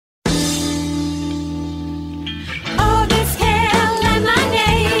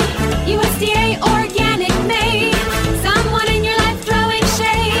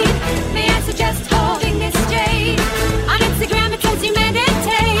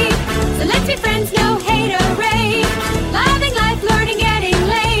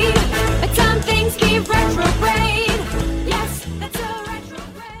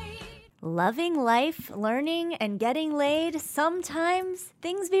loving life, learning, and getting laid, sometimes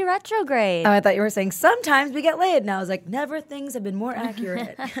things be retrograde. Oh, I thought you were saying sometimes we get laid. And I was like, never things have been more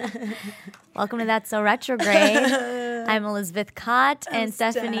accurate. Welcome to That's So Retrograde. I'm Elizabeth Kott, and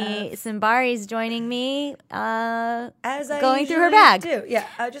Stephanie Simbari is joining me As I going through her usually bag. do. Yeah,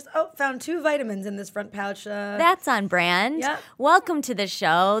 I just found 2 vitamins in this front pouch. That's on brand. Yep. Welcome to the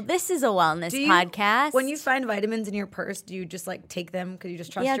show. This is a wellness podcast. When you find vitamins in your purse, do you just like take them because you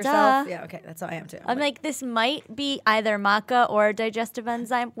just trust Yeah, yourself? duh. Yeah, okay, that's how I am too. I'm like, this might be either maca or digestive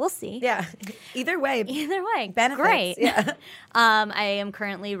enzyme. We'll see. yeah, either way. Either way, Benefits, great. yeah. I am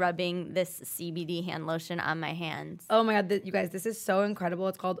currently rubbing this CBD hand lotion on my hands. Oh my God, you guys, this is so incredible.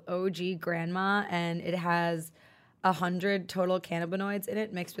 It's called OG Grandma, and it has 100 total cannabinoids in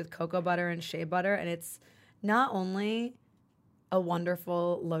it mixed with cocoa butter and shea butter, and it's not only a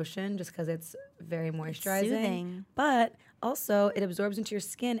wonderful lotion just because it's very moisturizing, soothing. but also it absorbs into your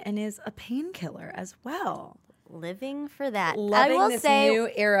skin and is a painkiller as well. Living for that. Loving I will this say, new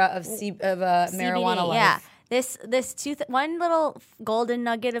era of marijuana life. Yeah. This one little golden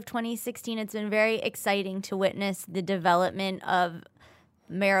nugget of 2016. It's been very exciting to witness the development of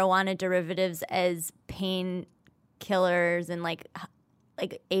marijuana derivatives as painkillers and like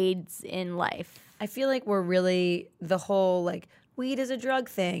aids in life. I feel like we're really, the whole like weed is a drug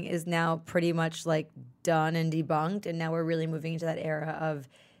thing is now pretty much like done and debunked, and now we're really moving into that era of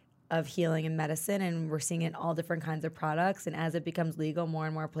healing and medicine, and we're seeing it in all different kinds of products. And as it becomes legal more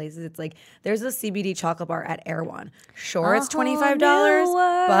and more places, it's like there's a CBD chocolate bar at Erewhon. Sure, it's $25,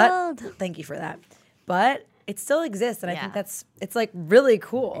 but thank you for that. But it still exists, and I think it's like really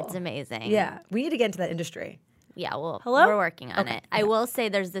cool. It's amazing. Yeah, we need to get into that industry. Yeah, well, Hello? we're working on it. I will say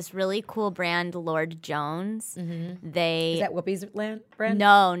there's this really cool brand, Lord Jones. They Is that Whoopi's brand?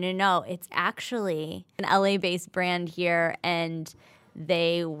 No. It's actually an LA-based brand here, and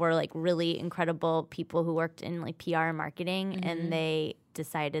they were like really incredible people who worked in like PR and marketing, and they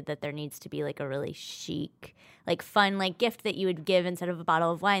decided that there needs to be like a really chic, like fun, like gift that you would give instead of a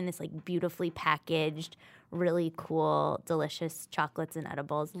bottle of wine. This like beautifully packaged, really cool, delicious chocolates and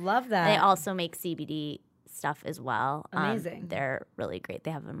edibles. Love that. They also make CBD stuff as well. Amazing. They're really great. They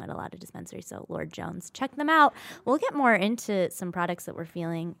have them at a lot of dispensaries. So Lord Jones, check them out. We'll get more into some products that we're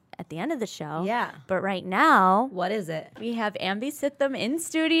feeling at the end of the show. Yeah. But right now, What is it? we have Ambi Sitham in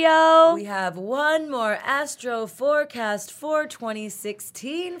studio. We have one more Astro Forecast for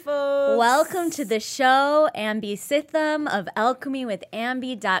 2016, folks. Welcome to the show, Ambi Sitham of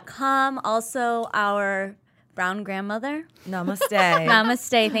alchemywithambi.com. Also, our brown grandmother. Namaste.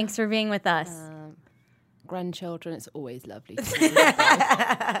 Namaste. Thanks for being with us. Grandchildren, it's always lovely to see you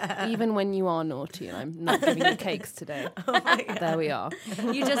guys. Even when you are naughty, and I'm not giving you cakes today. There we are.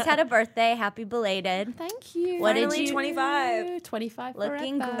 You just had a birthday. Happy belated. Thank you. What did Finally, you- 25. 25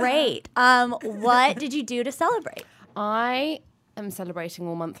 Looking forever. great. What did you do to celebrate? I am celebrating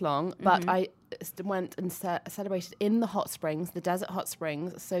all month long, but I went and celebrated in the hot springs, the desert hot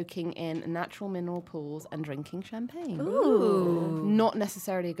springs, soaking in natural mineral pools and drinking champagne. Ooh. Not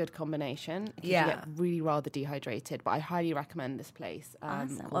necessarily a good combination because Yeah. you get really rather dehydrated, but I highly recommend this place.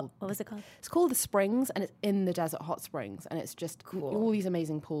 Awesome. Called What was it called? It's called the Springs, and it's in the desert hot springs, and it's just all these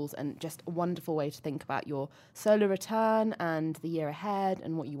amazing pools, and just a wonderful way to think about your solar return and the year ahead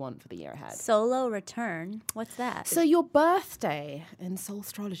and what you want for the year ahead. Solo return. What's that? So your birthday in soul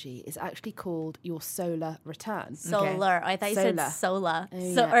astrology is actually called your solar return. Solar. I thought you said Solar. sola. Oh,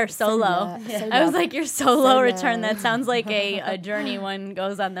 So, yeah. or solo. Solar. I was like, your solo Solar. return. That sounds like a journey one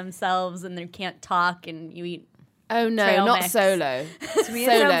goes on themselves and they can't talk and you eat. Oh no, Trail not mix. solo. To me, it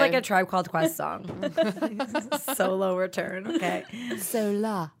sounds like a Tribe Called Quest song. Solo return. Okay.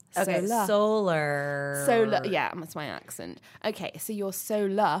 solar. Okay. Solar. Solar. Yeah, that's my accent. Okay, so your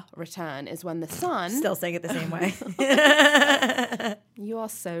solar return is when the sun. Still saying it the same way. You are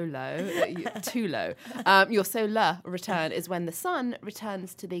so low, too low. Your solar return is when the sun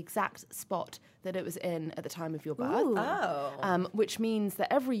returns to the exact spot that it was in at the time of your birth. Oh. Which means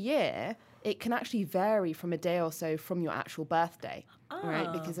that every year it can actually vary from a day or so from your actual birthday,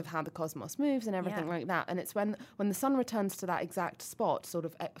 right? Because of how the cosmos moves and everything like that. And it's when the sun returns to that exact spot, sort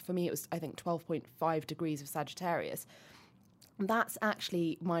of, for me it was, I think, 12.5 degrees of Sagittarius. That's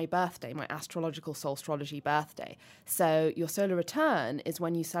actually my birthday, my astrological soulstrology birthday. So your solar return is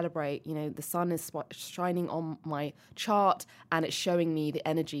when you celebrate, you know, the sun is shining on my chart and it's showing me the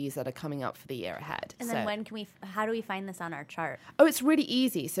energies that are coming up for the year ahead. And then how do we find this on our chart? Oh, it's really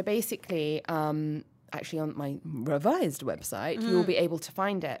easy. So basically, actually on my revised website, you'll be able to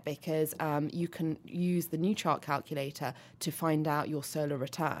find it because you can use the new chart calculator to find out your solar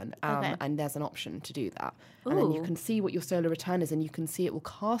return. And there's an option to do that. And then you can see what your solar return is, and you can see it will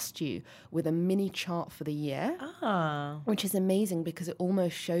cast you with a mini chart for the year, which is amazing because it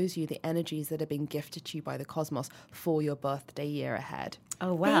almost shows you the energies that are being gifted to you by the cosmos for your birthday year ahead.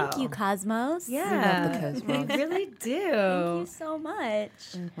 Oh, wow. Thank you, Cosmos. Yeah. We love the cosmos. We really do. Thank you so much.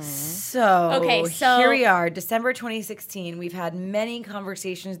 So here we are, December 2016. We've had many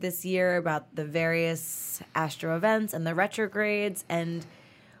conversations this year about the various astro events and the retrogrades, and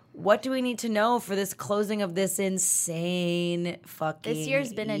what do we need to know for this closing of this insane fucking This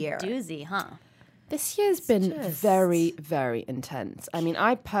year's been year? a doozy, huh? This year's been very, very intense. I mean,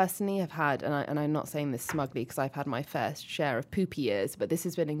 I personally have had, and I'm not saying this smugly because I've had my fair share of poopy years, but this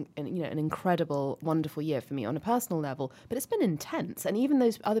has been, an incredible, wonderful year for me on a personal level. But it's been intense, and even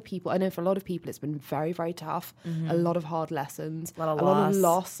those other people, I know for a lot of people, it's been very, very tough. A lot of hard lessons, a lot of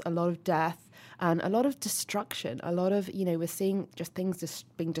loss, a lot of death. And a lot of destruction, a lot of, we're seeing just things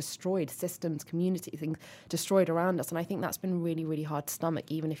being destroyed, systems, community, things destroyed around us. And I think that's been really, really hard to stomach,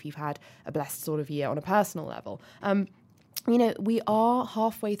 even if you've had a blessed sort of year on a personal level. We are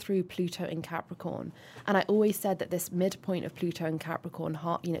halfway through Pluto in Capricorn. And I always said that this midpoint of Pluto in Capricorn,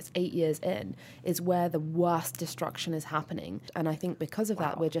 it's 8 years in, is where the worst destruction is happening. And I think because of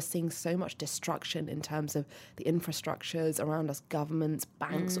that, we're just seeing so much destruction in terms of the infrastructures around us, governments,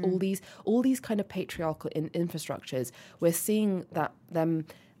 banks, all these kind of patriarchal infrastructures. We're seeing that them...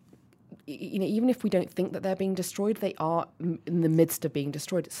 even if we don't think that they're being destroyed, they are in the midst of being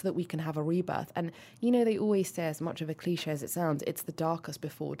destroyed so that we can have a rebirth. And, they always say, as much of a cliche as it sounds, it's the darkest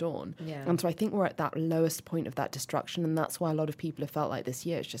before dawn. Yeah. And so I think we're at that lowest point of that destruction. And that's why a lot of people have felt like this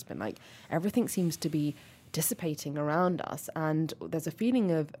year, it's just been like everything seems to be dissipating around us. And there's a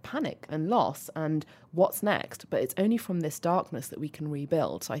feeling of panic and loss and what's next. But it's only from this darkness that we can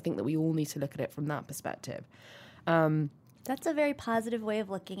rebuild. So I think that we all need to look at it from that perspective. That's a very positive way of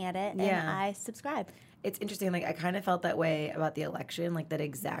looking at it, and I subscribe. It's interesting. Like, I kind of felt that way about the election, like that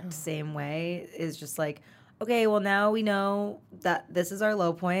exact same way is just like, okay, well, now we know that this is our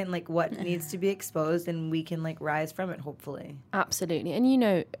low point, like what needs to be exposed, and we can like rise from it, hopefully. Absolutely. And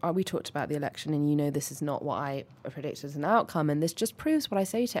we talked about the election, and this is not what I predicted as an outcome, and this just proves what I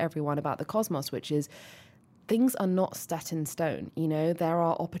say to everyone about the cosmos, which is things are not set in stone. There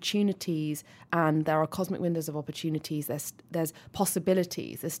are opportunities and there are cosmic windows of opportunities. There's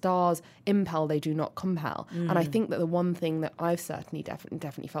possibilities. The stars impel, they do not compel. And I think that the one thing that I've certainly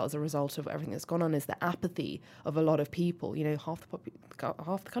definitely felt as a result of everything that's gone on is the apathy of a lot of people. Half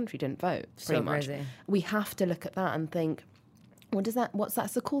the country didn't vote, pretty much. Crazy. We have to look at that and think, what's that?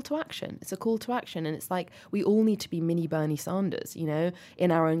 It's a call to action. It's a call to action. And it's like we all need to be mini Bernie Sanders, in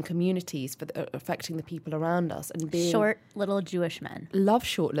our own communities for affecting the people around us. And being short little Jewish men. Love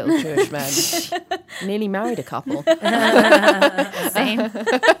short little Jewish men. Nearly married a couple. Same.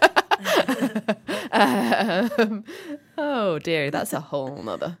 Oh dear, that's a whole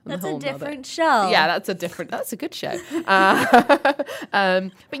nother. That's a different show. Yeah, that's a good show.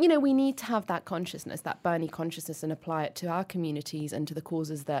 But we need to have that consciousness, that Bernie consciousness, and apply it to our communities and to the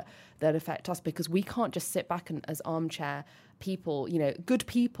causes that affect us, because we can't just sit back and as armchair people, good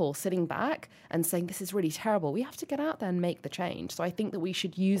people sitting back and saying this is really terrible. We have to get out there and make the change. So I think that we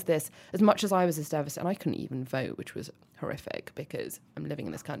should use this, as much as I was as devastated, and I couldn't even vote, which was horrific because I'm living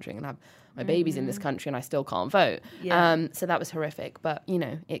in this country and I have my babies in this country and I still can't vote. Yeah. So that was horrific. But,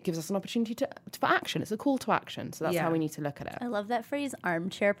 it gives us an opportunity for action. It's a call to action. So that's how we need to look at it. I love that phrase,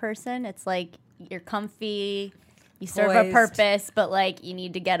 armchair person. It's like you're comfy, you serve a purpose, but like you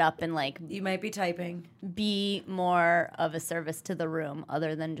need to get up and like you might be typing, be more of a service to the room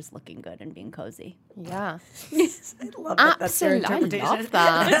other than just looking good and being cozy. Yeah. I love that. That's your interpretation. I love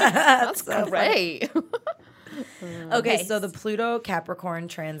that. That's so great. Okay, so the Pluto Capricorn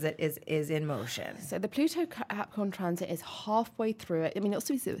transit is in motion. So the Pluto Capricorn transit is halfway through it. I mean, it's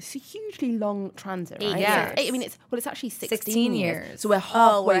a hugely long transit, right? Yeah. It's actually 16 years. So we're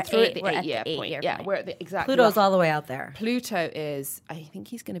halfway through at the 8-year point. Yeah, we're at the exactly. Pluto's all the way out there. Pluto is, I think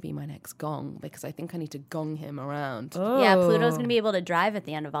he's going to be my next gong, because I think I need to gong him around. Oh. Yeah, Pluto's going to be able to drive at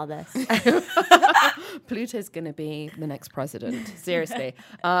the end of all this. Pluto's going to be the next president. Seriously.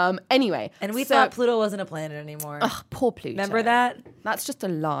 Anyway. And we thought Pluto wasn't a planet anymore. Ugh, poor Pluto. Remember that? That's just a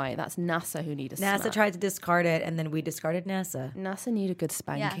lie. That's NASA who need a smack. NASA tried to discard it, and then we discarded NASA. NASA need a good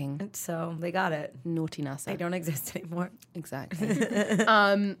spanking. Yeah. So they got it. Naughty NASA. They don't exist anymore. Exactly. Look,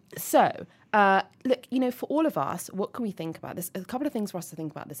 for all of us, what can we think about this? A couple of things for us to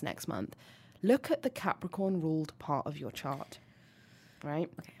think about this next month. Look at the Capricorn-ruled part of your chart, right?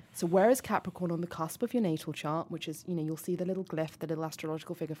 Okay. So where is Capricorn on the cusp of your natal chart, which is, you'll see the little glyph, the little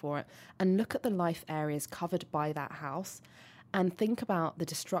astrological figure for it, and look at the life areas covered by that house. And think about the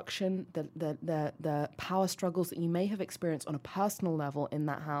destruction, the power struggles that you may have experienced on a personal level in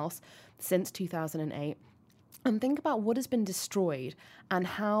that house since 2008. And think about what has been destroyed and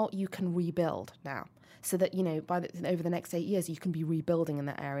how you can rebuild now. So that, over the next 8 years, you can be rebuilding in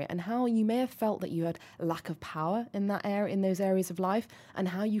that area. And how you may have felt that you had lack of power in that area, in those areas of life, and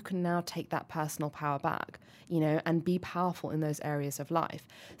how you can now take that personal power back, and be powerful in those areas of life.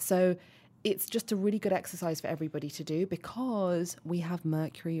 So it's just a really good exercise for everybody to do, because we have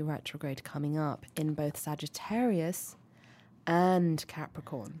Mercury retrograde coming up in both Sagittarius and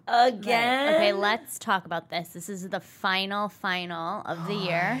Capricorn. Again? Right. Okay, let's talk about this. This is the final of the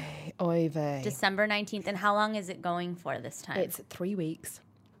year. Oy vey. December 19th. And how long is it going for this time? It's 3 weeks.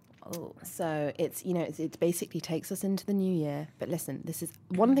 Oh. So it's, it basically takes us into the new year. But listen, this is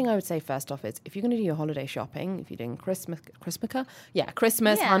one thing I would say first off is, if you're going to do your holiday shopping, if you're doing Christmas,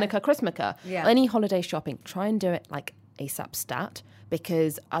 Hanukkah, Christmaka, any holiday shopping, try and do it like ASAP stat,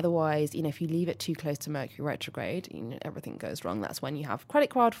 because otherwise, if you leave it too close to Mercury retrograde, everything goes wrong. That's when you have credit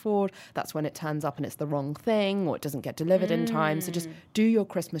card fraud. That's when it turns up and it's the wrong thing, or it doesn't get delivered in time. So just do your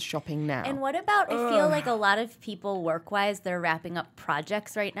Christmas shopping now. And what about, I feel like a lot of people work-wise, they're wrapping up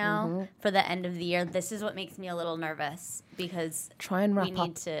projects right now for the end of the year. This is what makes me a little nervous, because try and wrap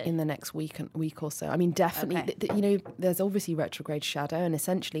up in the next week or so. I mean, definitely, there's obviously retrograde shadow, and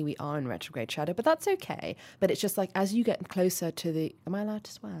essentially we are in retrograde shadow, but that's okay. But it's just like, as you get closer to the... Am I allowed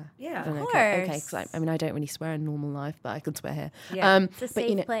to swear? Yeah, of course. Okay, because I don't really swear in normal life, but I can swear here. Yeah, it's a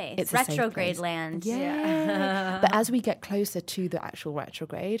safe place. It's retrograde land. Yeah. But as we get closer to the actual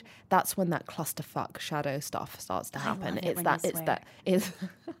retrograde, that's when that clusterfuck shadow stuff starts to happen. She's a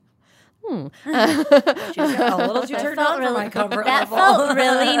little too turned on for my comfort that level. That felt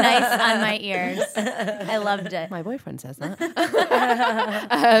really nice on my ears. I loved it. My boyfriend says that.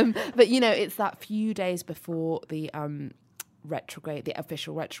 But it's that few days before the retrograde, the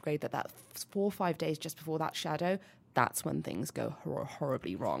official retrograde, that 4 or 5 days just before that shadow, that's when things go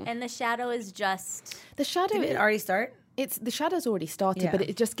horribly wrong. And the shadow is just... The shadow... Did it already start? The shadow's already started, but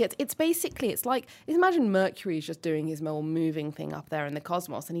it just gets... It's like... Imagine Mercury is just doing his whole moving thing up there in the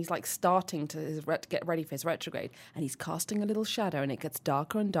cosmos, and he's like starting to get ready for his retrograde, and he's casting a little shadow, and it gets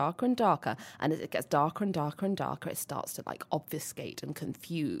darker and darker and darker, and as it gets darker and darker and darker, it starts to like obfuscate and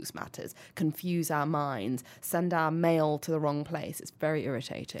confuse matters, confuse our minds, send our mail to the wrong place. It's very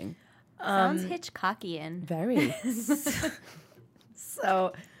irritating. Sounds Hitchcockian. Very.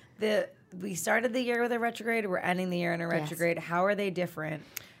 So we started the year with a retrograde. We're ending the year in a retrograde. Yes. How are they different?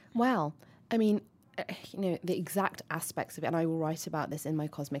 Well, I mean, the exact aspects of it, and I will write about this in my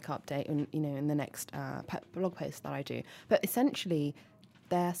Cosmic Update, and in the next blog post that I do. But essentially,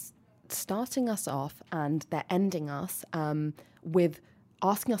 they're starting us off and they're ending us with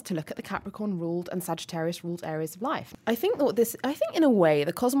asking us to look at the Capricorn ruled and Sagittarius ruled areas of life. I think in a way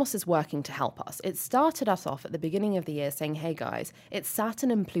the cosmos is working to help us. It started us off at the beginning of the year saying, hey guys, it's Saturn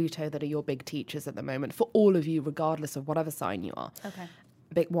and Pluto that are your big teachers at the moment for all of you, regardless of whatever sign you are. Okay.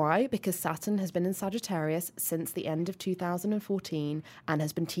 But why? Because Saturn has been in Sagittarius since the end of 2014 and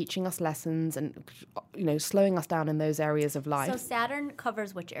has been teaching us lessons and, slowing us down in those areas of life. So Saturn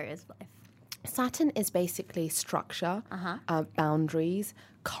covers which areas of life? Saturn is basically structure, boundaries,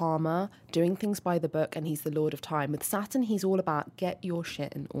 karma, doing things by the book, and he's the Lord of Time. With Saturn, he's all about get your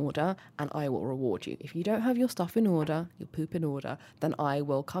shit in order and I will reward you. If you don't have your stuff in order, your poop in order, then I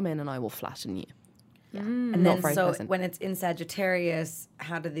will come in and I will flatten you. Yeah. And then when it's in Sagittarius,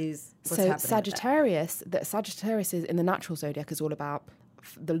 how do these... Sagittarius is in the natural zodiac is all about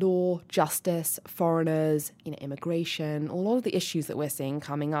the law, justice, foreigners, immigration, all of the issues that we're seeing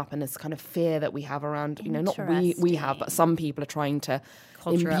coming up, and this kind of fear that we have around, not we have, but some people are trying to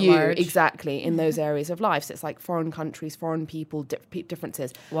culture imbue at large. Exactly in those areas of life. So it's like foreign countries, foreign people,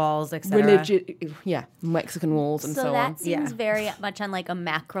 differences, walls, etc. Religion, Mexican walls, and so on. So that seems very much on like a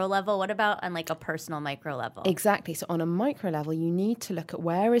macro level. What about on like a personal micro level? Exactly. So on a micro level, you need to look at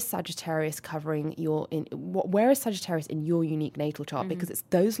where is Sagittarius covering where is Sagittarius in your unique natal chart, because it's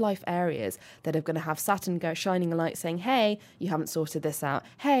those life areas that are going to have Saturn shining a light saying, hey, you haven't sorted this out.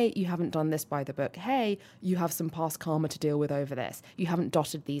 Hey, you haven't done this by the book. Hey, you have some past karma to deal with over this. You haven't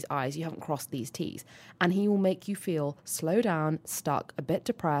dotted these I's. You haven't crossed these T's. And he will make you feel slow down, stuck, a bit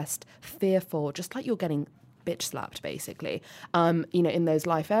depressed, fearful, just like you're getting bitch slapped, basically, in those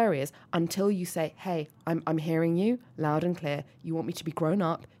life areas, until you say, hey, I'm hearing you loud and clear. You want me to be grown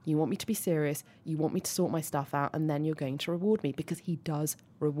up. You want me to be serious. You want me to sort my stuff out. And then you're going to reward me, because he does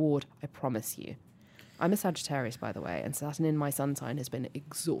reward, I promise you. I'm a Sagittarius, by the way, and Saturn in my sun sign has been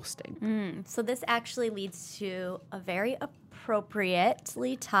exhausting. So this actually leads to a very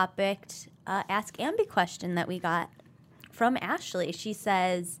appropriately topicked Ask Ambi question that we got from Ashley. She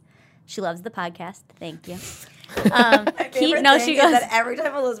says she loves the podcast. Thank you. She goes that every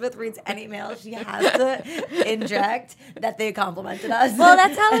time Elizabeth reads any mail, she has to inject that they complimented us. Well,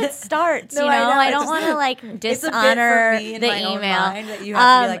 that's how it starts. No, you know, I don't want to like dishonor the email. That you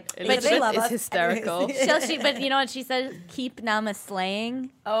have to be like, but they love it's us. hysterical. But you know what she said? Keep namaslaying.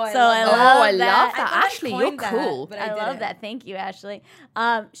 Oh, I love that. that. Ashley, you're cool. But I love that. Thank you, Ashley.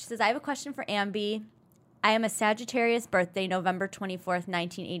 She says, I have a question for Ambi. I am a Sagittarius birthday, November 24th,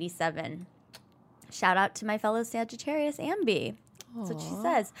 1987. Shout out to my fellow Sagittarius, Ambi. That's what she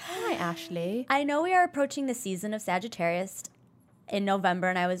says. Hi, Ashley. I know we are approaching the season of Sagittarius in November,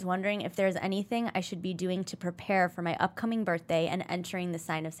 and I was wondering if there's anything I should be doing to prepare for my upcoming birthday and entering the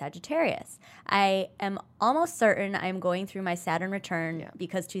sign of Sagittarius. I am almost certain I'm going through my Saturn return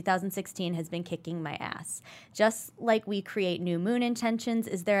because 2016 has been kicking my ass. Just like we create new moon intentions,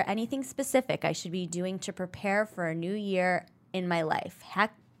 is there anything specific I should be doing to prepare for a new year in my life?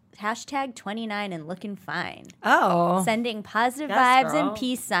 Hashtag 29 and looking fine. Oh. Sending positive Yes, vibes girl. and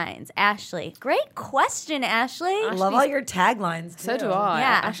peace signs. Ashley. Great question, Ashley. I love all your taglines, too. So do I.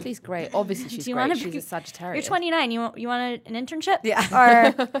 Yeah. Ashley's great. Obviously, she's Do you great. wanna She's be- a Sagittarius. You're 29. You want an internship? Yeah. Or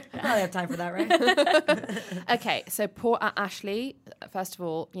I don't have time for that, right? Okay, so poor Ashley. First of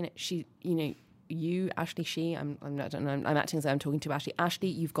all, Ashley, she. I'm acting as though I'm talking to Ashley. Ashley,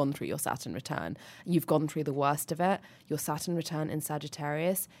 you've gone through your Saturn return. You've gone through the worst of it. Your Saturn return in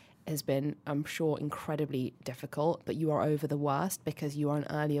Sagittarius has been, I'm sure, incredibly difficult, but you are over the worst because you are an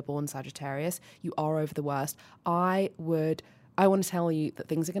earlier born Sagittarius. You are over the worst. I want to tell you that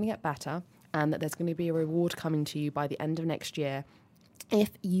things are going to get better and that there's going to be a reward coming to you by the end of next year if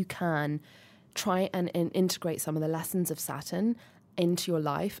you can try and integrate some of the lessons of Saturn into your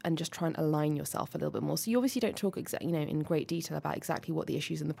life and just try and align yourself a little bit more. So you obviously don't talk in great detail about exactly what the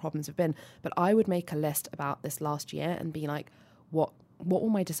issues and the problems have been, but I would make a list about this last year and be like, what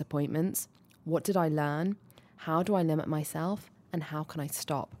were my disappointments? What did I learn? How do I limit myself? And how can I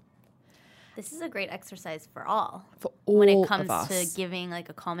stop? this is a great exercise for all. For all when it comes of us. to giving like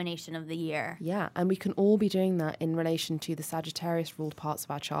a culmination of the year. Yeah, and we can all be doing that in relation to the Sagittarius ruled parts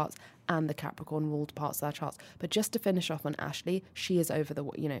of our charts and the Capricorn ruled parts of our charts. But just to finish off on Ashley, she is over the,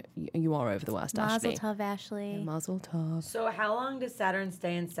 you are over the worst, Ashley. Mazel tov, Ashley. Yeah, Mazel tov. So how long does Saturn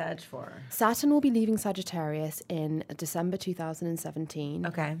stay in Sag for? Saturn will be leaving Sagittarius in December 2017.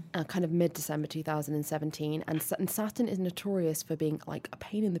 Okay. Kind of mid-December 2017. And Saturn is notorious for being like a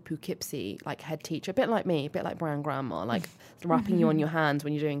pain in the Poughkeepsie, like head teacher, a bit like me, a bit like Brown Grandma, like rapping you on your hands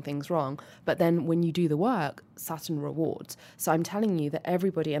when you're doing things wrong. But then when you do the work, Saturn rewards. So I'm telling you that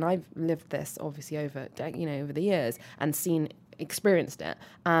everybody, and I've lived this obviously over the years and experienced it,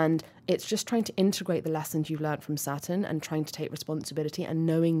 and it's just trying to integrate the lessons you've learned from Saturn and trying to take responsibility and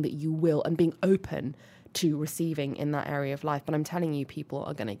knowing that you will, and being open to receiving in that area of life. But I'm telling you, people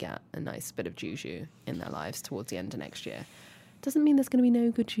are going to get a nice bit of juju in their lives towards the end of next year. Doesn't mean there's going to be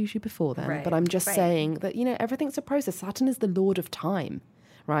no good juju before then, Right, but I'm just saying that, everything's a process. Saturn is the lord of time,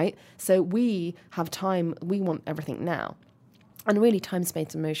 right? So we have time, we want everything now. And really, time,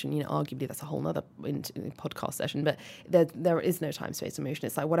 space, and motion, arguably that's a whole other podcast session, but there is no time, space, and motion.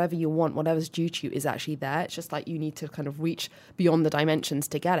 It's like whatever you want, whatever's due to you is actually there. It's just like you need to kind of reach beyond the dimensions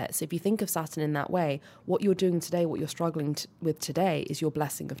to get it. So if you think of Saturn in that way, what you're doing today, what you're struggling with today is your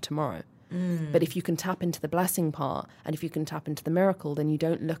blessing of tomorrow. But if you can tap into the blessing part, and if you can tap into the miracle, then you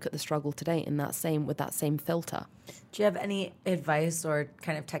don't look at the struggle today with that same filter. Do you have any advice or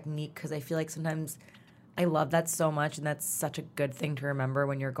kind of technique? Because I feel like sometimes I love that so much, and that's such a good thing to remember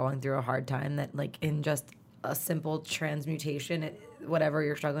when you're going through a hard time, that like in just a simple transmutation, whatever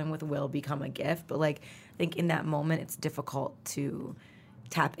you're struggling with will become a gift. But like I think in that moment, it's difficult to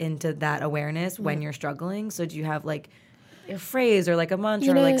tap into that awareness when you're struggling. So do you have like a phrase or like a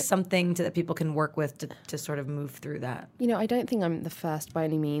mantra or like something that people can work with to sort of move through that? I don't think I'm the first by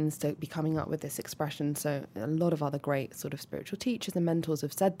any means to be coming up with this expression. So a lot of other great sort of spiritual teachers and mentors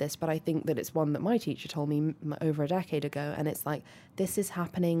have said this, but I think that it's one that my teacher told me over a decade ago. And it's like, this is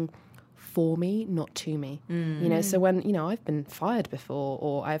happening for me, not to me. So when, I've been fired before,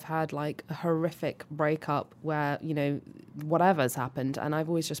 or I've had like a horrific breakup where, whatever's happened, and I've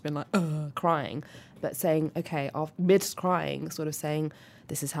always just been like, crying, but saying, okay, mid crying, sort of saying,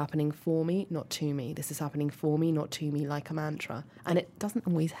 this is happening for me, not to me. This is happening for me, not to me, like a mantra. And it doesn't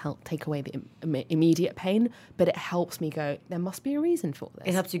always help take away the immediate pain, but it helps me go, there must be a reason for this.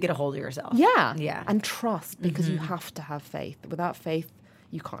 It helps you get a hold of yourself. Yeah. Yeah. And trust, because you have to have faith. Without faith,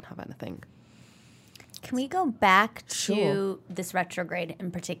 you can't have anything. Can we go back Sure. to this retrograde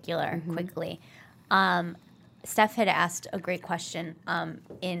in particular quickly? Steph had asked a great question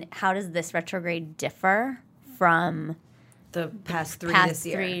in how does this retrograde differ from The past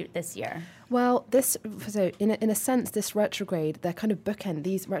three this year? Well, in a sense, this retrograde, they're kind of bookend.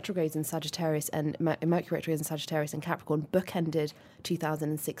 These retrogrades in Sagittarius and Mercury retrogrades in Sagittarius and Capricorn bookended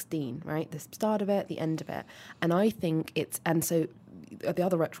 2016, right? The start of it, the end of it. And I think so the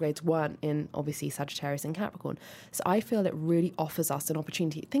other retrogrades weren't in, obviously, Sagittarius and Capricorn. So I feel it really offers us an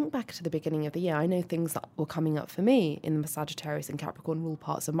opportunity. Think back to the beginning of the year. I know things that were coming up for me in the Sagittarius and Capricorn rule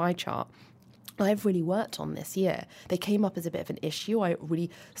parts of my chart. I've really worked on this year. They came up as a bit of an issue. I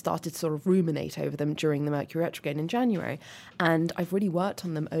really started to sort of ruminate over them during the Mercury retrograde in January. And I've really worked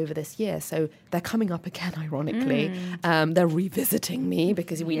on them over this year. So they're coming up again, ironically. They're revisiting me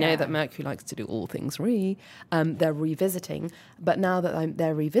because we know that Mercury likes to do all things they're revisiting. But now that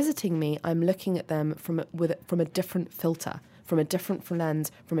they're revisiting me, I'm looking at them from a different filter, from a different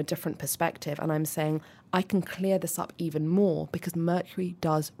lens, from a different perspective. And I'm saying, I can clear this up even more because Mercury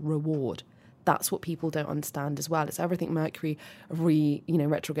does reward. That's what people don't understand as well. It's everything Mercury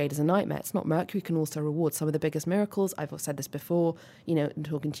retrograde is a nightmare. It's not. Mercury can also reward. Some of the biggest miracles, I've said this before, and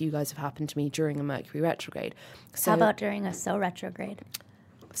talking to you guys, have happened to me during a Mercury retrograde. So, How about during a So retrograde?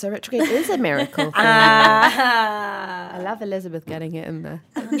 So retrograde is a miracle. I love Elizabeth getting it in there.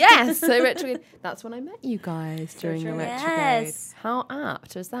 Yes, so retrograde. That's when I met you guys during the retrograde. Yes. How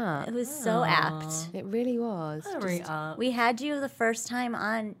apt was that? It was so apt. It really was. We had you the first time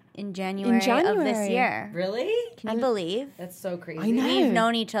on in January of this year. Really? Can you believe? That's so crazy. I know. We've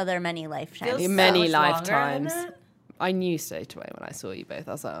known each other many lifetimes. Feels Many so much longer lifetimes. than that. I knew straight away when I saw you both.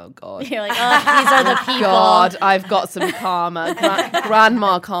 I was like, oh, God. You're like, oh, these are the people. God, I've got some karma,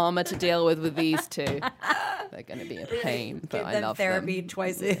 grandma karma to deal with these two. They're going to be a pain, but I love therapy them.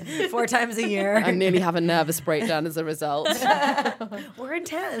 twice, 4 times a year. I nearly have a nervous breakdown as a result. We're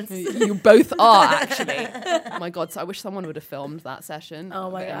intense. You both are, actually. Oh, my God. So I wish someone would have filmed that session. Oh,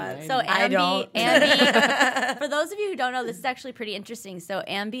 my But God. anyway. So I don't. Ambi, for those of you who don't know, this is actually pretty interesting. So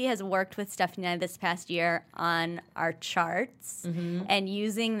Ambi has worked with Stephanie and I this past year on our charts and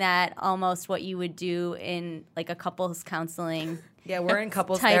using that almost what you would do in like a couples counseling Yeah, we're in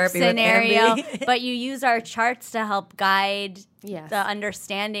couples type therapy scenario, with Ambi. but you use our charts to help guide Yes. the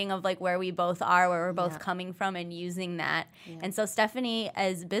understanding of like where we both are, where we're both coming from, and using that. And so Stephanie,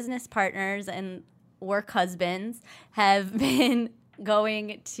 as business partners and work husbands, have been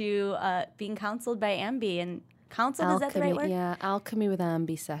going to being counseled by Ambi and counseled. Is that the right word? Yeah, Alchemy with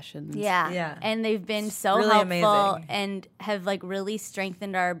Ambi sessions. Yeah. And they've been so really helpful amazing. and have like really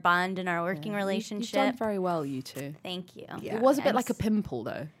strengthened our bond and our working You've relationship. done very well, you two. Thank you. Yeah. It was a bit I'm like a pimple,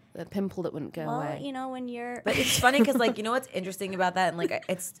 though. A pimple that wouldn't go Well, away. you know, when you're But it's funny because, like, you know what's interesting about that? And, like,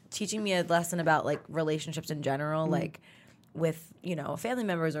 it's teaching me a lesson about, like, relationships in general, like, with, family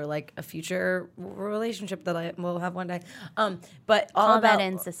members or, like, a future relationship that I will have one day. But all call about... that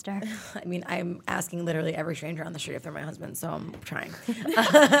in, sister. I mean, I'm asking literally every stranger on the street if they're my husband, so I'm trying.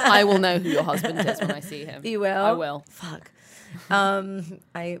 I will know who your husband is when I see him. You will? I will. Fuck.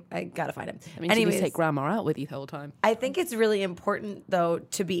 I gotta find him. I mean, Anyways, you take grandma out with you the whole time. I think it's really important, though,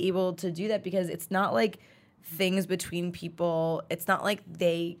 to be able to do that because it's not like things between people, it's not like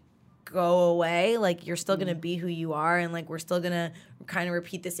they go away. Like, you're still going to be who you are, and, like, we're still going to kind of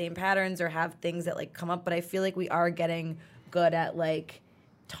repeat the same patterns or have things that, like, come up. But I feel like we are getting good at, like,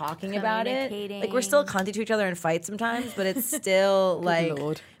 talking about it. Like, we're still cunty to each other and fight sometimes, but it's still, like...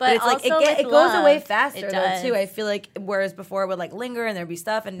 Lord. But it's like, also it with goes away love, faster, it though, does. too. I feel like, whereas before it would, like, linger and there'd be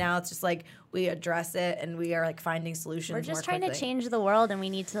stuff, and now it's just, like, we address it and we are, like, finding solutions We're just more trying quickly. to change the world, and we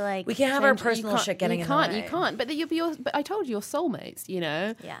need to like. We can't have our Change- personal shit getting you in can't, the way. You can't. But you'll be but I told you, you're soulmates,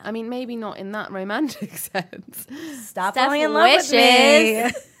 Yeah. I mean, maybe not in that romantic sense. Stop Steph falling in love with me.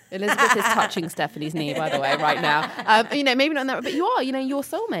 wishes. Elizabeth is touching Stephanie's knee, by the way, right now. Maybe not in that, but you are. You're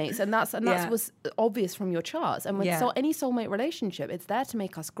soulmates, and that's Yeah. was obvious from your charts. And with Yeah. any soulmate relationship, it's there to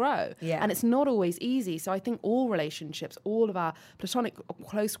make us grow. Yeah. And it's not always easy. So I think all relationships, all of our platonic,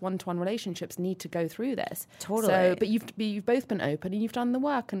 close one-to-one relationships, need to go through this. Totally. So, but you've both been open and you've done the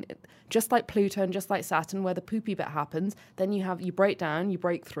work, and just like Pluto and just like Saturn, where the poopy bit happens, then you break down, you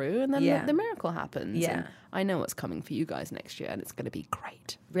break through, and then Yeah. the miracle happens. Yeah. And I know what's coming for you guys next year, and it's going to be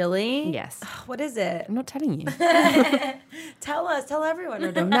great. Really? Yes. What is it? I'm not telling you. Tell us. Tell everyone.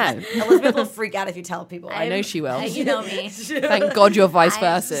 Or don't. No. Elizabeth will freak out if you tell people. I know she will. You know me. Thank God you're vice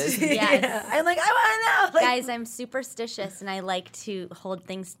versa. Yes. Yeah. I'm like, I want to know. Like, Guys, I'm superstitious and I like to hold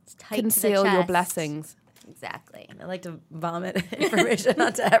things tight Conceal to the your chest. blessings. Exactly. I like to vomit information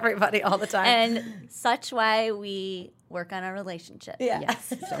onto everybody all the time. And such why we work on our relationship. Yeah. Yes.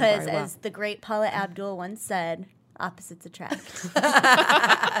 Because as the great Paula Abdul once said, opposites attract.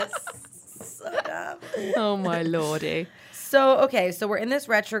 So dumb. Oh my lordy. So we're in this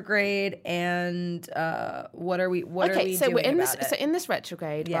retrograde, and what are we doing so we're in about this. it? So in this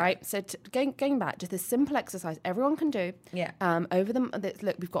retrograde, Yeah. right? So going back to this simple exercise everyone can do. Yeah. Over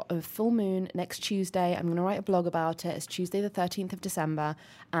look, we've got a full moon next Tuesday. I'm going to write a blog about it. It's Tuesday the 13th of December,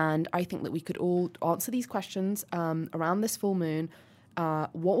 and I think that we could all answer these questions around this full moon.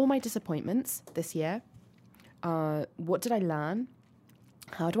 What were my disappointments this year? What did I learn?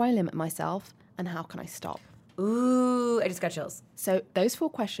 How do I limit myself? And how can I stop? Ooh, I just got chills. So those 4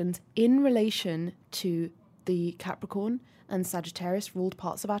 questions in relation to the Capricorn and Sagittarius ruled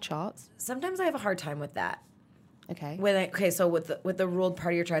parts of our charts. Sometimes I have a hard time with that. Okay. So with the ruled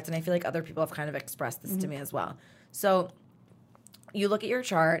part of your charts, and I feel like other people have kind of expressed this to me as well. So you look at your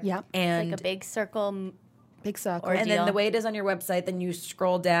chart, Yeah. and Like a big circle. Big circle. Or- and then deal. the way it is on your website, then you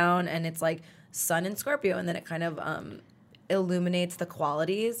scroll down, and it's like Sun in Scorpio, and then it kind of illuminates the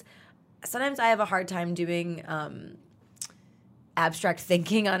qualities. Sometimes I have a hard time doing abstract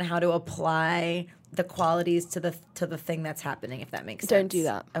thinking on how to apply the qualities to the thing that's happening, if that makes sense. Don't do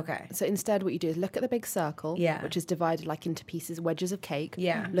that. Okay. So instead what you do is look at the big circle, Yeah. which is divided like into pieces, wedges of cake.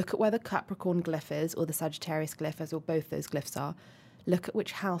 Yeah. Look at where the Capricorn glyph is or the Sagittarius glyph is, or both those glyphs are. Look at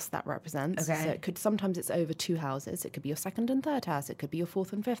which house that represents. Okay. So it could sometimes it's over 2 houses. It could be your 2nd and 3rd house. It could be your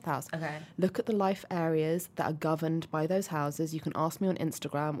 4th and 5th house. Okay. Look at the life areas that are governed by those houses. You can ask me on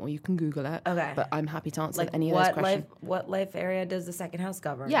Instagram or you can Google it. Okay. But I'm happy to answer Like any of those questions. what life area does the second house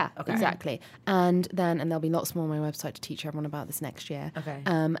govern? Yeah, Okay. exactly. And there'll be lots more on my website to teach everyone about this next year. Okay.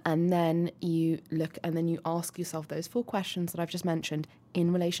 And then you look, and then you ask yourself those 4 questions that I've just mentioned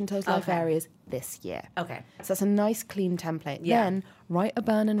in relation to those life Okay. areas this year. Okay. So that's a nice, clean template. Yeah. Then write a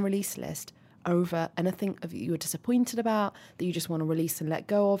burn and release list over anything that you were disappointed about, that you just want to release and let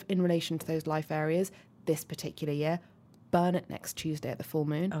go of in relation to those life areas this particular year. Burn it next Tuesday at the full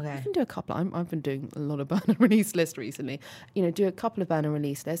moon. Okay. You can do a couple. I've been doing a lot of burn and release lists recently. Do a couple of burn and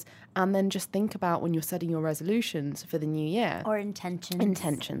release lists, and then just think about when you're setting your resolutions for the new year. Or intentions.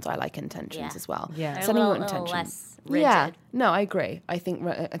 Intentions. I like intentions Yeah. as well. They're Yeah. a Setting your little intentions. less rigid. Yeah, no, I agree. I think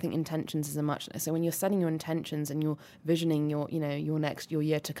intentions is a much. So when you're setting your intentions and you're visioning your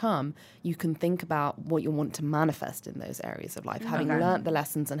year to come, you can think about what you want to manifest in those areas of life, having learnt the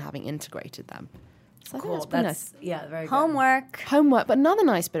lessons and having integrated them. So I think Cool. that's pretty That's nice. yeah, very good. Homework, but another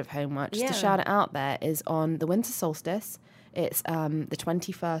nice bit of homework, just Yeah. to shout it out there, is on the winter solstice. It's the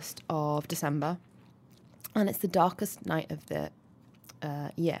 21st of December, and it's the darkest night of the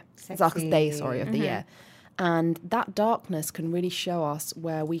year. Darkest day, of the year. And that darkness can really show us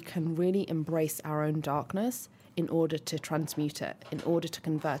where we can really embrace our own darkness in order to transmute it, in order to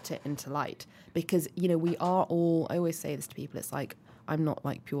convert it into light. Because, we are all, I always say this to people, it's like, I'm not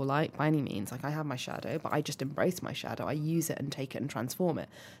like pure light by any means. Like I have my shadow, but I just embrace my shadow. I use it and take it and transform it.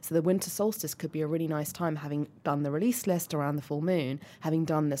 So the winter solstice could be a really nice time, having done the release list around the full moon, having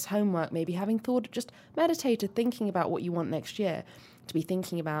done this homework, maybe having thought, just meditated, thinking about what you want next year, to be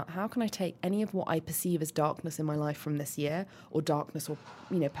thinking about how can I take any of what I perceive as darkness in my life from this year, or darkness, or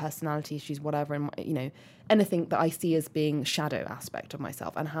personality issues, whatever, and anything that I see as being shadow aspect of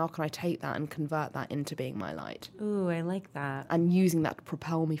myself, and how can I take that and convert that into being my light, Ooh, I like that. and using that to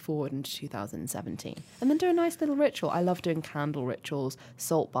propel me forward into 2017. And then do a nice little ritual. I love doing candle rituals,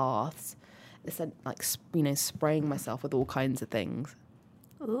 salt baths. It's like spraying myself with all kinds of things.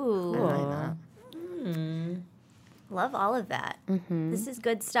 Ooh. I like that. Love all of that. This is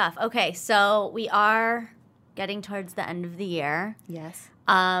good stuff. Okay, so we are getting towards the end of the year Yes.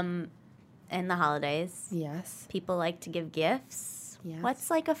 and the holidays. Yes. People like to give gifts. Yes. What's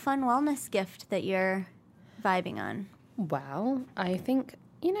like a fun wellness gift that you're vibing on? Well, I think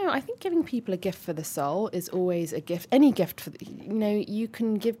giving people a gift for the soul is always a gift. Any gift for you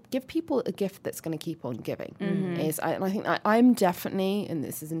can give people a gift that's going to keep on giving. And I think I'm definitely, and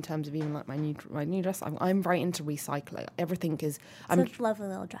this is in terms of even like my new dress. I'm very into recycling. Everything is. It's a lovely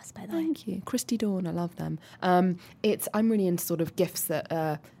little dress, by the way. Thank you, Christy Dawn. I love them. I'm really into sort of gifts that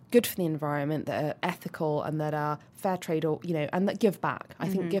are good for the environment, that are ethical, and that are fair trade, or and that give back. I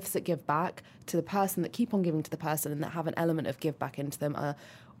think gifts that give back to the person, that keep on giving to the person, and that have an element of give back into them.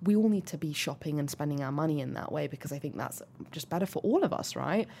 We all need to be shopping and spending our money in that way, because I think that's just better for all of us,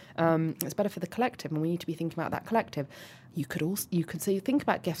 right? It's better for the collective, and we need to be thinking about that collective. You think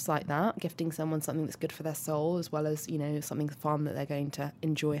about gifts like that, gifting someone something that's good for their soul, as well as something fun that they're going to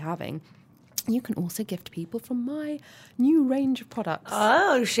enjoy having. you can also gift people from my new range of products.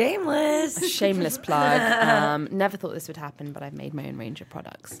 Oh, shameless. A shameless plug. Never thought this would happen, but I've made my own range of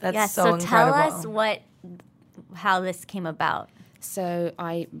products. That's so incredible. tell us how this came about. So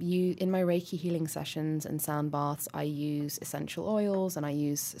in my Reiki healing sessions and sound baths, I use essential oils and I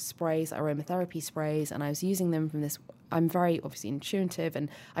use sprays, aromatherapy sprays, and I was using them from this. I'm very obviously intuitive, and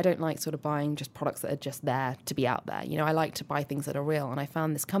I don't like sort of buying just products that are just there to be out there. You know, I like to buy things that are real. And I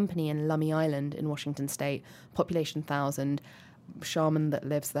found this company in Lummi Island in Washington State, population 1,000, shaman that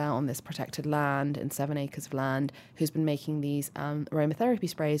lives there on this protected land in 7 acres of land, who's been making these aromatherapy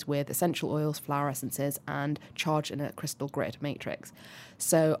sprays with essential oils, flower essences, and charged in a crystal grid matrix.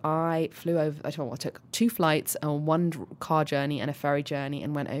 So I flew over. I took 2 flights, one car journey and a ferry journey,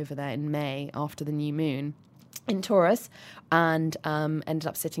 and went over there in May after the new moon in Taurus, and ended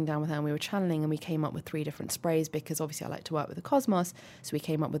up sitting down with her, and we were channeling, and we came up with 3 different sprays, because obviously I like to work with the cosmos. So we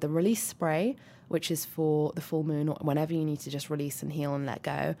came up with a release spray, which is for the full moon, or whenever you need to just release and heal and let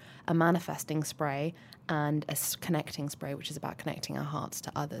go, a manifesting spray, and a connecting spray, which is about connecting our hearts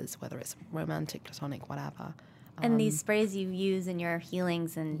to others, whether it's romantic, platonic, whatever. And these sprays you use in your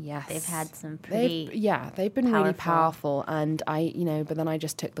healings, and yes, they've had some pretty they've been powerful. really powerful. And but then I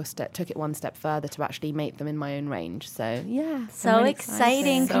just took it one step further to actually make them in my own range. So yeah, so really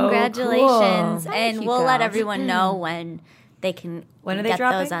exciting! So Congratulations! cool. And Thank you, we'll let girls. everyone know when they can When are they get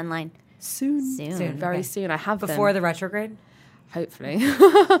dropping? those online. Soon, very Okay. soon. I have Before them. the retrograde? Hopefully,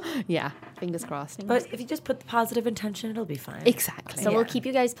 yeah. Fingers crossed. But if you just put the positive intention, it'll be fine. Exactly. So we'll keep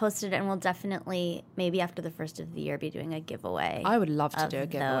you guys posted, and we'll definitely, maybe after the first of the year, be doing a giveaway. I would love to of do a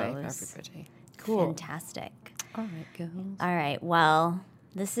giveaway for those. everybody. Cool. Fantastic. All right, girls. All right. Well,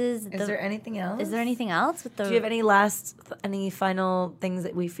 this is. Is there anything else? Is there anything else with the? Do you have any final things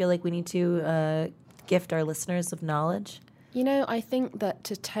that we feel like we need to gift our listeners of knowledge? You know, I think that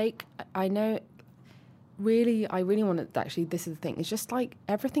I really want to, actually, this is the thing, it's just like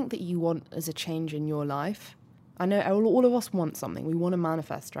everything that you want as a change in your life. I know all of us want something. We want to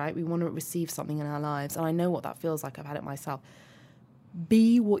manifest, right? We want to receive something in our lives. And I know what that feels like. I've had it myself.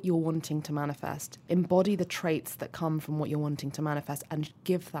 Be what you're wanting to manifest. Embody the traits that come from what you're wanting to manifest, and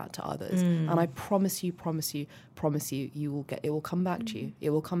give that to others. And I promise you, it will come back to you. It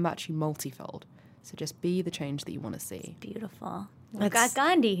will come back to you multifold. So just be the change that you want to see. Beautiful. We've got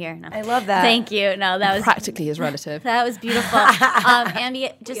Gandhi here. No. I love that. Thank you. No, that was Practically his relative. That was beautiful.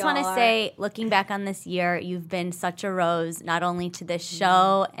 Ambi, just want to all say, looking back on this year, you've been such a rose, not only to this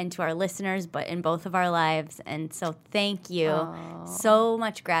show and to our listeners, but in both of our lives. And so thank you. So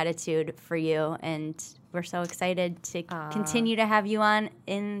much gratitude for you. And we're so excited to continue to have you on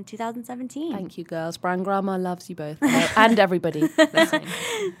in 2017. Thank you, girls. Brown Grandma loves you both. And everybody listening.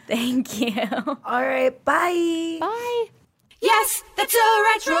 Thank you. All right. Bye. Bye. Yes, that's a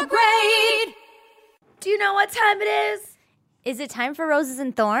retrograde. Do you know what time it is? Is it time for Roses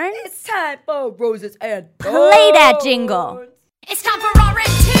and Thorns? It's time for roses and Play that jingle. It's time for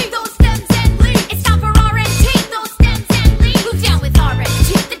R&T, those stems and leaves. It's time for R&T, those stems and leaves. Move down with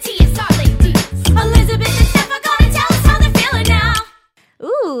R&T, the T is our ladies. Elizabeth and Steph are gonna tell us how they're feeling now.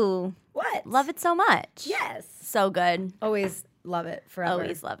 Ooh, What? love it so much. Yes. So good. Always love it forever.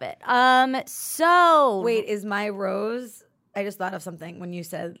 Always love it. So Wait, is my rose? I just thought of something when you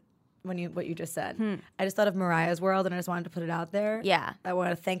said what you just said. I just thought of Mariah's World, and I just wanted to put it out there. Yeah. I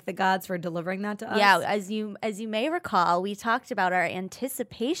want to thank the gods for delivering that to us. Yeah, as you may recall, we talked about our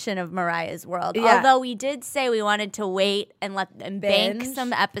anticipation of Mariah's World. Yeah. Although we did say we wanted to wait and bank Binge?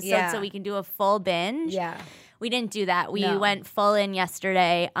 some episodes Yeah. so we can do a full binge. Yeah. We didn't do that. We No. went full in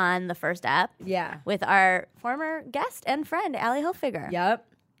yesterday on the first ep. Yeah. With our former guest and friend, Allie Hilfiger. Yep.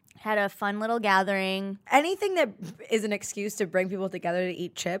 Had a fun little gathering. Anything that is an excuse to bring people together to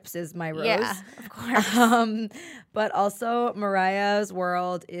eat chips is my rose. Yeah, of course. But also, Mariah's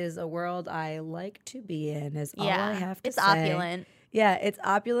World is a world I like to be in, is all I have to it's say. opulent. Yeah, it's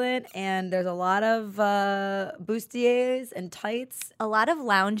opulent, and there's a lot of bustiers and tights. A lot of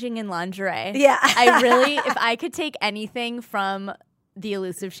lounging and lingerie. Yeah. I really, if I could take anything from the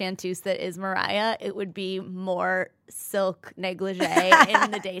elusive chanteuse that is Mariah, it would be more silk negligee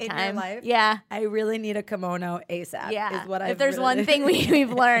in the daytime. life? Yeah. I really need a kimono ASAP. Yeah. Is what if there's one thing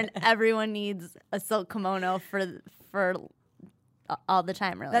we've learned, everyone needs a silk kimono for all the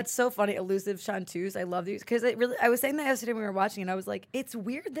time, really. That's so funny. Elusive chanteuse. I love these because I was saying that yesterday when we were watching, and I was like, it's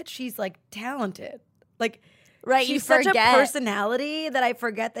weird that she's like talented. Like, right, she's you such forget. a personality that I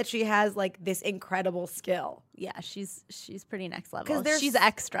forget that she has like this incredible skill. Yeah, she's pretty next level. 'Cause there's- She's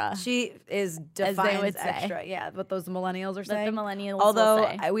extra. She is they defined would say. extra. Yeah, what those millennials are saying. the millennials will Although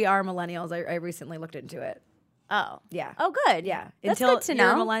say. we are millennials. I recently looked into it. Oh. Yeah. Oh, good. Yeah. That's Until good to you're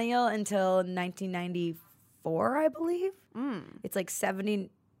a know. millennial until 1994, I believe. It's like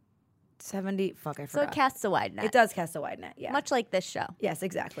 70. Fuck, I So it forgot. casts a wide net. It does cast a wide net. Yeah. Much like this show. Yes,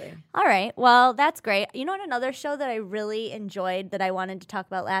 exactly. All right. Well, that's great. You know what? Another show that I really enjoyed that I wanted to talk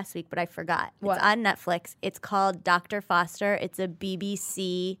about last week, but I forgot. What? It's on Netflix. It's called Dr. Foster. It's a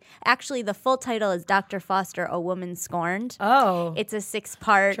BBC. Actually, the full title is Dr. Foster, A Woman Scorned. Oh. It's a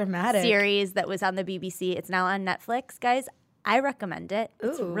 6-part Dramatic. series that was on the BBC. It's now on Netflix, guys. I recommend it.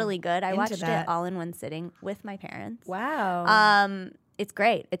 It's Ooh, really good. I into watched that. it all in one sitting with my parents. Wow. It's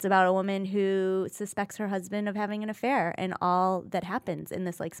great. It's about a woman who suspects her husband of having an affair and all that happens in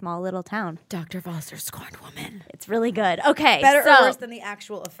this like small little town. Dr. Foster's Scorned Woman. It's really good. Okay. Better so or worse than the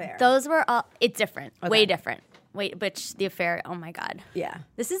actual affair? those were all, it's different. Okay. Way different. Wait, but the affair, oh my God. Yeah.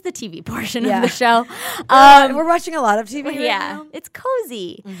 This is the TV portion Yeah. of the show. We're watching a lot of TV right Yeah, now. it's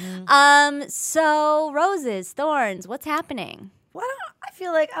cozy. So roses, thorns, what's happening? Why don't I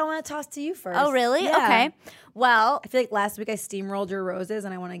feel like I want to toss to you first? Oh, really? Yeah. Okay. Well, I feel like last week I steamrolled your roses,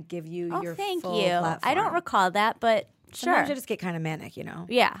 and I want to give you oh, your thank full you. platform. I don't recall that, but sure. Sometimes I just get kind of manic, you know.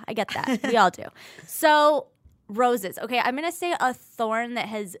 Yeah, I get that. We all do. So roses. Okay, I'm gonna say a thorn that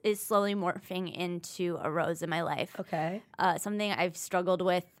is slowly morphing into a rose in my life. Okay. Something I've struggled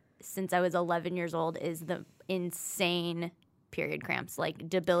with since I was 11 years old is the insane period cramps, like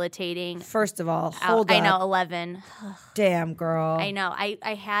debilitating. First of all, hold I up. know, 11. Damn, girl. I know. I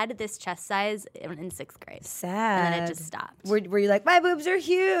had this chest size in 6th grade. Sad. And then it just stopped. Were you like, my boobs are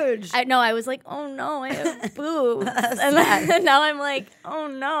huge? I was like, oh no, I have boobs. And then, now I'm like, oh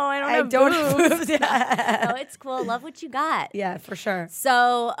no, I don't have boobs. Yeah. No, it's cool. Love what you got. Yeah, for sure.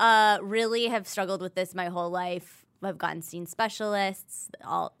 So really have struggled with this my whole life. I've gone seen specialists,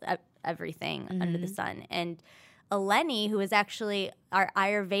 everything under the sun. And Eleni, who is actually our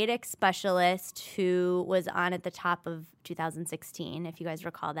Ayurvedic specialist who was on at the top of 2016, if you guys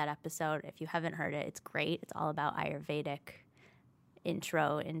recall that episode. If you haven't heard it, it's great. It's all about Ayurvedic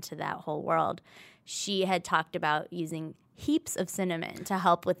intro into that whole world. She had talked about using heaps of cinnamon to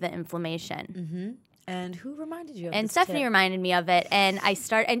help with the inflammation. And who reminded you of And this Stephanie tip? reminded me of it. And I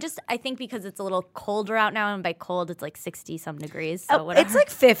think because it's a little colder out now, and by cold, it's like 60 some degrees. So whatever. It's like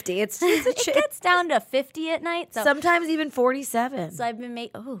 50. It's it gets down to 50 at night. So sometimes even 47. So I've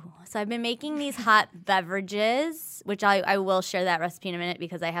been making these hot beverages, which I will share that recipe in a minute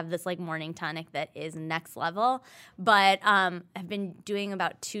because I have this like morning tonic that is next level. But I've been doing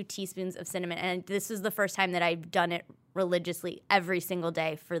about 2 teaspoons of cinnamon, and this is the first time that I've done it religiously every single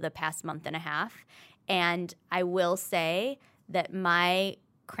day for the past month and a half. And I will say that my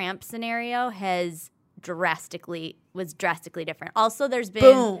cramp scenario was drastically different. Also,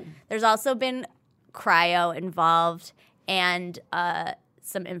 there's also been cryo involved and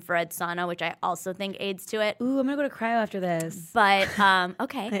some infrared sauna, which I also think aids to it. Ooh, I'm gonna go to cryo after this. But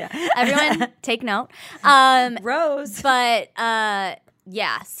okay, Yeah. everyone take note. Rose. But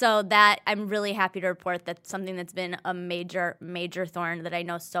yeah, so that I'm really happy to report that something that's been a major thorn that I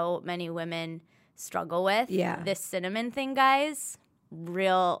know so many women struggle with. Yeah. This cinnamon thing, guys,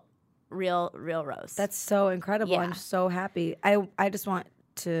 real rose. That's so incredible. Yeah. I'm so happy. I just want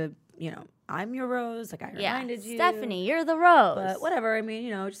to, I'm your rose. Like I reminded you. Stephanie, you're the rose. But whatever. I mean,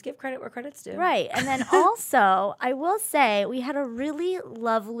 just give credit where credit's due. Right. And then also, I will say we had a really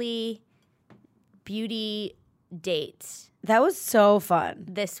lovely beauty date That was so fun.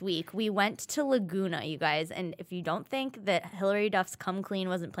 this week. We went to Laguna, you guys. And if you don't think that Hillary Duff's Come Clean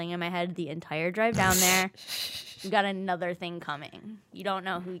wasn't playing in my head the entire drive down there, we got another thing coming. You don't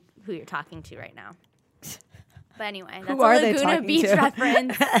know who you're talking to right now. But anyway, that's Who are a they Laguna talking Beach to?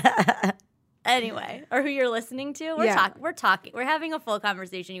 reference. Anyway, or who you're listening to. We're talking. We're having a full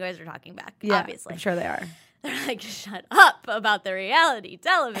conversation. You guys are talking back, Yeah, obviously. I'm sure they are. They're like, shut up about the reality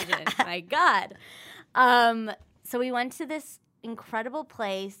television. My God. So we went to this incredible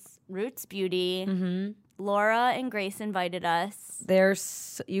place, Roots Beauty. Mm-hmm. Laura and Grace invited us.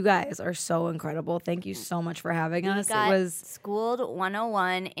 You guys are so incredible. Thank you so much for having us. We got It was schooled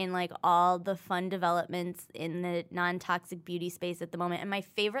 101 in like all the fun developments in the non-toxic beauty space at the moment. And my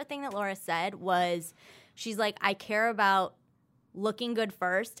favorite thing that Laura said was, she's like, I care about looking good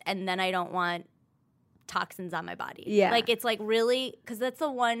first, and then I don't want toxins on my body. Yeah. Like it's like really, because that's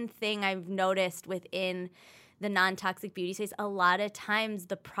the one thing I've noticed within the non-toxic beauty space. A lot of times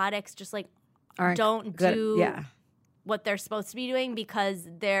the products just like aren't don't good. do Yeah. what they're supposed to be doing because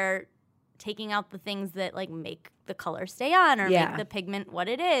they're taking out the things that like make the color stay on or Yeah. make the pigment what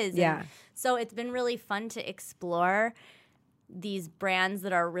it is. Yeah. And so it's been really fun to explore these brands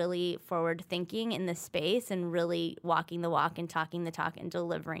that are really forward thinking in the space and really walking the walk and talking the talk and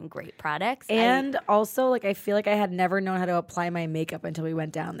delivering great products. And also, like, I feel like I had never known how to apply my makeup until we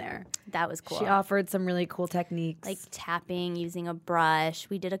went down there. That was cool. She offered some really cool techniques. Like tapping, using a brush.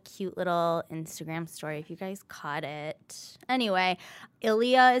 We did a cute little Instagram story if you guys caught it. Anyway,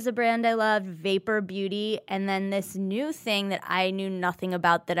 Ilia is a brand I love, Vapor Beauty, and then this new thing that I knew nothing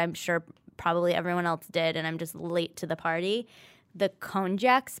about that I'm sure probably everyone else did, and I'm just late to the party, the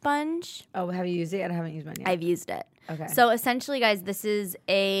Konjac sponge. Oh, have you used it? I haven't used mine yet. I've used it. Okay. So essentially, guys, this is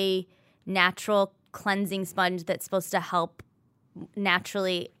a natural cleansing sponge that's supposed to help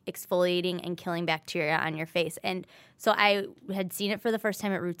naturally exfoliating and killing bacteria on your face. And so I had seen it for the first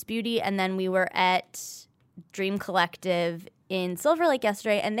time at Roots Beauty, and then we were at Dream Collective in Silver Lake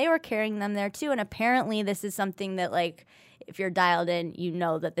yesterday, and they were carrying them there too. And apparently this is something that, like, if you're dialed in, you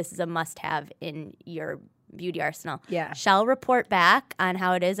know that this is a must-have in your beauty arsenal. Yeah. Shall report back on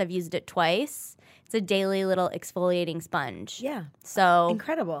how it is. I've used it twice. It's a daily little exfoliating sponge. Yeah. So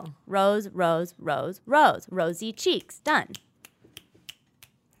Incredible. rose, rose, rose, rose. Rosy cheeks. Done.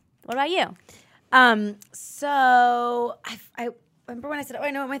 What about you? So I remember when I said, oh,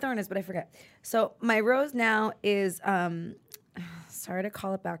 I know what my thorn is, but I forget. So my rose now is, sorry to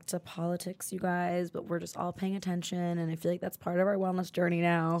call it back to politics, you guys, but we're just all paying attention, and I feel like that's part of our wellness journey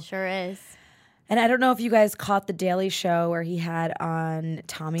now. Sure is. And I don't know if you guys caught the Daily Show where he had on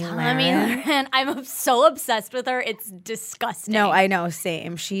Tommy Lahren. I'm so obsessed with her. It's disgusting. No, I know,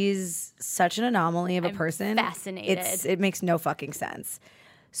 same. She's such an anomaly of a person. Fascinated. It makes no fucking sense.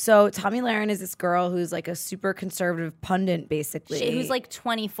 So Tommy Lahren is this girl who's like a super conservative pundit, basically. Who's like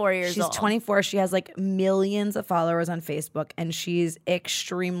 24 years old. She's 24. She has like millions of followers on Facebook, and she's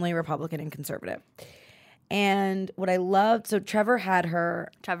extremely Republican and conservative. And what I loved, so Trevor had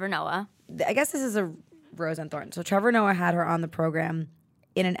her. Trevor Noah. I guess this is a rose and thorn. So Trevor Noah had her on the program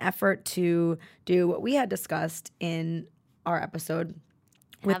in an effort to do what we had discussed in our episode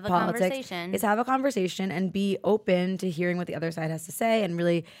with have a politics. conversation. Is have a conversation and be open to hearing what the other side has to say and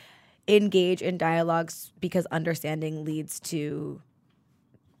really engage in dialogues, because understanding leads to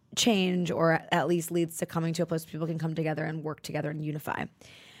change, or at least leads to coming to a place where people can come together and work together and unify.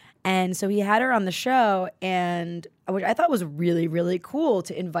 And so he had her on the show, and which I thought was really, really cool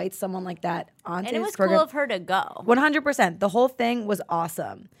to invite someone like that onto And it his was program. cool of her to go. 100%. The whole thing was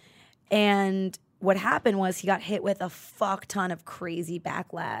awesome. And what happened was he got hit with a fuck ton of crazy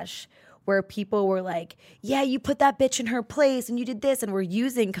backlash where people were like, yeah, you put that bitch in her place and you did this. And we're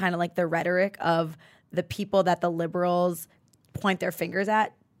using kind of like the rhetoric of the people that the liberals point their fingers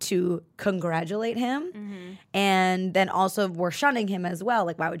at to congratulate him. Mm-hmm. And then also we're shunning him as well.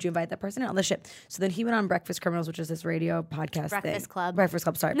 Like, why would you invite that person? And all this shit. So then he went on Breakfast Criminals, which is this radio podcast Breakfast Club. Breakfast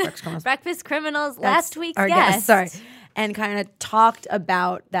Club, sorry. Breakfast Criminals. Breakfast Criminals, That's last week's our guest. Sorry. And kind of talked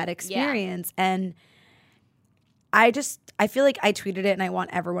about that experience. And I feel like I tweeted it, and I want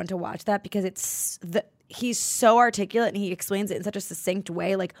everyone to watch that, because he's so articulate and he explains it in such a succinct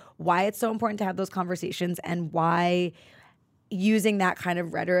way, like why it's so important to have those conversations and why using that kind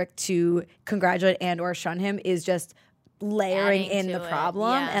of rhetoric to congratulate and or shun him is just layering Adding in to the it,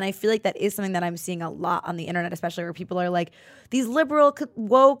 problem. yeah. And I feel like that is something that I'm seeing a lot on the internet, especially where people are like, these liberal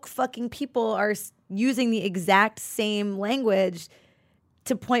woke fucking people are using the exact same language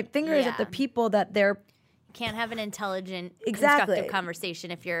to point fingers at the Yeah. people that they're Can't have an intelligent, Exactly. constructive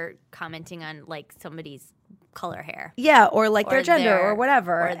conversation if you're commenting on like somebody's color hair. yeah, or like their gender their- or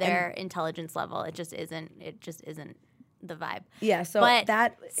whatever. Or And- their intelligence level. It just isn't the vibe. yeah, so But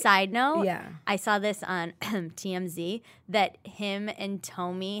that side note, yeah. I saw this on TMZ that him and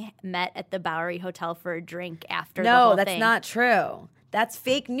Tommy met at the Bowery Hotel for a drink after the No, whole that's thing. not true. That's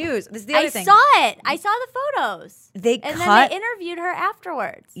fake news. This is the other I thing. saw it. I saw the photos. They and cut. then they interviewed her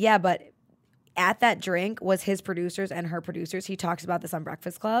afterwards. Yeah, but at that drink was his producers and her producers. He talks about this on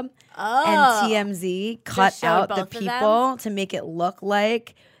Breakfast Club. Oh. And TMZ cut showed out the both of them? people to make it look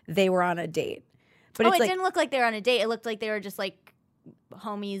like they were on a date. But Oh, it's it like, didn't look like they were on a date. It looked like they were just like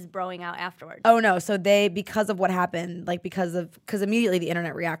homies broing out afterwards. oh no, so they, because of what happened, like because immediately the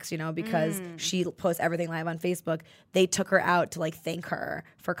internet reacts, because she posts everything live on Facebook, they took her out to like thank her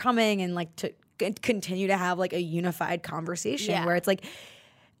for coming and like to continue to have like a unified conversation Yeah. where it's like,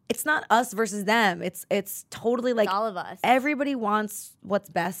 it's not us versus them. It's totally like It's all of us. everybody wants what's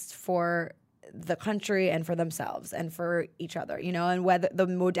best for the country and for themselves and for each other, and whether the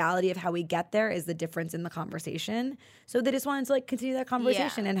modality of how we get there is the difference in the conversation. So they just wanted to like continue that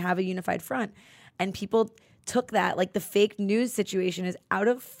conversation and have a unified front. And people took that, like the fake news situation is out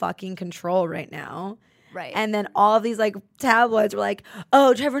of fucking control right now. Right. And then all of these like tabloids were like,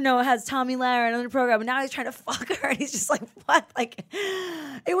 oh, Trevor Noah has Tommy Lara on the program, and now he's trying to fuck her. And he's just like, what? Like,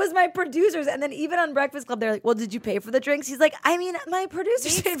 it was my producers. And then even on Breakfast Club, they're like, well, did you pay for the drinks? He's like, I mean, my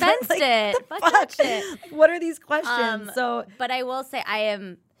producers We paid for it. expensed Like, it. the Fuck that fuck? shit. Like, what are these questions? So But I will say I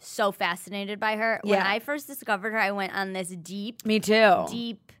am so fascinated by her. When Yeah. I first discovered her, I went on this deep me too.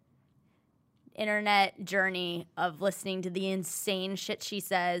 internet journey of listening to the insane shit she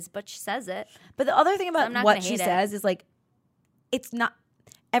says, but she says it. But the other thing I'm about not what gonna she hate it. says is like, it's not,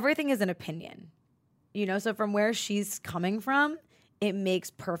 everything is an opinion, you know? So from where she's coming from, it makes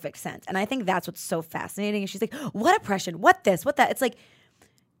perfect sense. And I think that's what's so fascinating. And she's like, what oppression? What this? What that? It's like,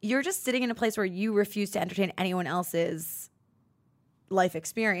 you're just sitting in a place where you refuse to entertain anyone else's life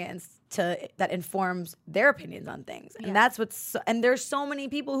experience that informs their opinions on things. And that's what's and there's so many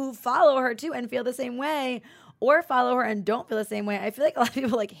people who follow her too and feel the same way, or follow her and don't feel the same way. I feel like a lot of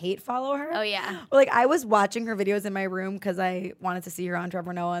people like hate follow her. Oh, yeah. Or, like, I was watching her videos in my room because I wanted to see her on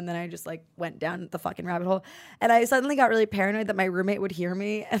Trevor Noah, and then I just like went down the fucking rabbit hole, and I suddenly got really paranoid that my roommate would hear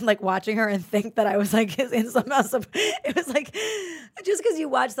me and like watching her and think that I was like in some else. It was like, just because you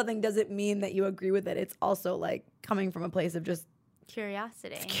watch something doesn't mean that you agree with it. It's also like coming from a place of just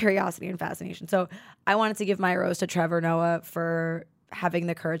curiosity and fascination. So I wanted to give my rose to Trevor Noah for having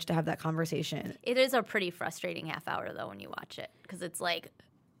the courage to have that conversation. It is a pretty frustrating half hour though when you watch it, because it's like,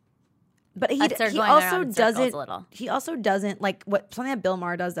 but he going also around in circles doesn't. a little. He also doesn't like what something that Bill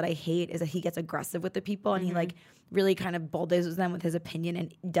Maher does that I hate is that he gets aggressive with the people and he like really kind of bulldozes them with his opinion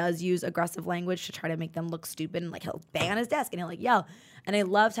and does use aggressive language to try to make them look stupid, and like he'll bang on his desk and he'll like yell. And I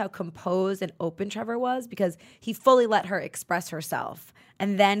loved how composed and open Trevor was because he fully let her express herself.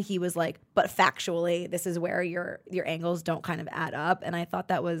 And then he was like, but factually, this is where your angles don't kind of add up. And I thought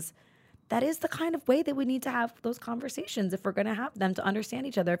that is the kind of way that we need to have those conversations if we're going to have them, to understand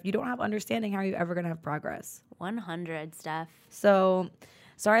each other. If you don't have understanding, how are you ever going to have progress? 100, Steph. So,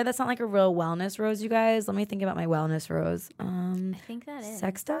 sorry, that's not like a real wellness rose, you guys. Let me think about my wellness rose. I think that is.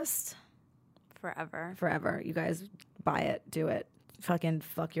 Sex dust? Forever. You guys buy it. Do it. Fucking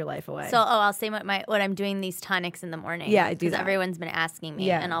fuck your life away. So, I'll say what I'm doing these tonics in the morning. Yeah, I do because that. everyone's been asking me,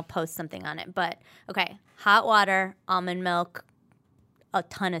 Yeah. and I'll post something on it. But okay, hot water, almond milk, a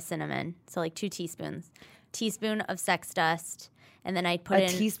ton of cinnamon, so like 2 teaspoons, teaspoon of sex dust, and then I put a in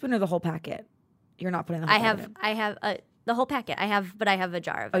teaspoon of the whole packet. You're not putting the whole packet in. I have the whole packet. I have a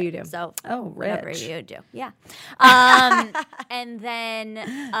jar of it. Oh, you do? So Rich. whatever you do, yeah. And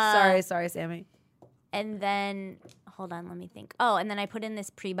then Sorry, Sammy. and then hold on, let me think. Oh, and then I put in this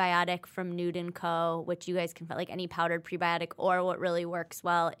prebiotic from Nude & Co., which you guys can put like any powdered prebiotic, or what really works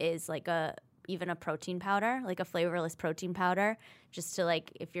well is like even a protein powder, like a flavorless protein powder, just to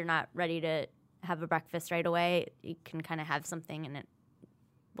like, if you're not ready to have a breakfast right away, you can kind of have something and it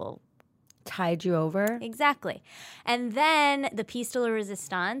will Tide you over. Exactly. And then the piece de la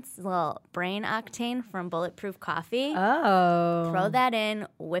resistance, a little brain octane from Bulletproof Coffee. Oh. Throw that in,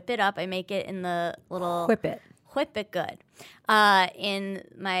 whip it up. I make it in the little... Whip it. Whip it good. In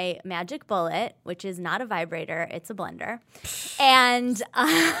my Magic Bullet, which is not a vibrator, it's a blender. And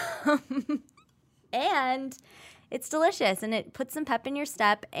it's delicious. And it puts some pep in your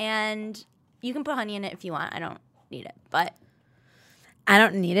step. And you can put honey in it if you want. I don't need it. But... I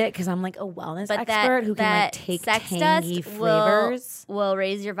don't need it because I'm like a wellness expert who can like take sex tangy dust flavors. Will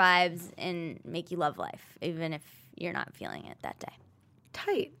raise your vibes and make you love life, even if you're not feeling it that day.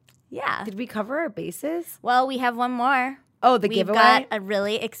 Tight. Yeah. Did we cover our bases? Well, we have one more. Oh, the We've giveaway? got a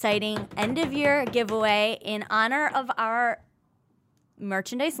really exciting end-of-year giveaway in honor of our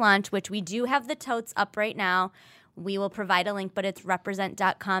merchandise launch, which we do have the totes up right now. We will provide a link, but it's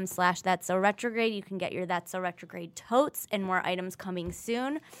represent.com/That's So Retrograde. You can get your That's So Retrograde totes and more items coming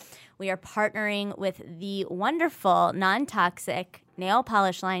soon. We are partnering with the wonderful, non-toxic nail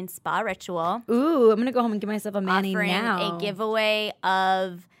polish line Spa Ritual. Ooh, I'm going to go home and give myself a mani offering now. a giveaway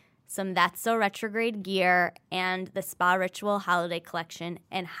of some That's So Retrograde gear and the Spa Ritual holiday collection.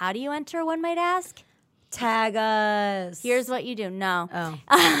 And how do you enter, one might ask? Tag us. Here's what you do. No.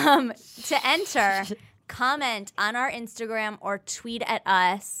 Oh. To enter... comment on our Instagram or tweet at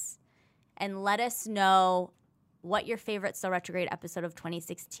us and let us know what your favorite So Retrograde episode of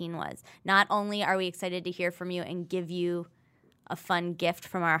 2016 was. Not only are we excited to hear from you and give you a fun gift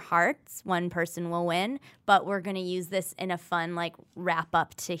from our hearts, one person will win, but we're going to use this in a fun like wrap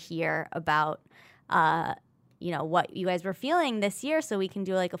up to hear about what you guys were feeling this year, so we can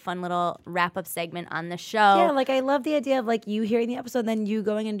do like a fun little wrap-up segment on the show. Yeah, like I love the idea of like you hearing the episode, then you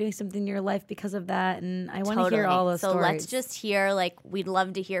going and doing something in your life because of that, and I want to hear all those stories. So let's just hear, like, we'd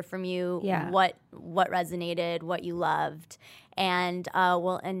love to hear from you. Yeah. What resonated, what you loved, and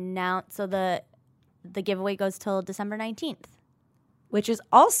we'll announce. So the the giveaway goes till December 19th. Which is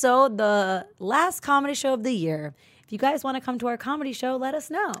also the last comedy show of the year. If you guys want to come to our comedy show, let us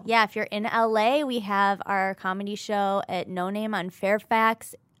know. Yeah, if you're in LA, we have our comedy show at No Name on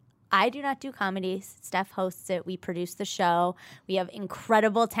Fairfax. I do not do comedy. Steph hosts it. We produce the show. We have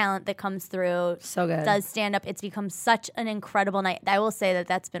incredible talent that comes through. So good. Does stand up. It's become such an incredible night. I will say that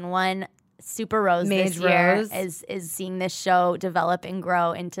that's been one super rose Mage this year rose. is seeing this show develop and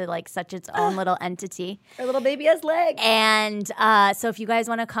grow into like such its own little entity. Our little baby has legs. And so if you guys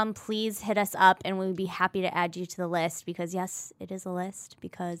want to come, please hit us up and we'll be happy to add you to the list because, yes, it is a list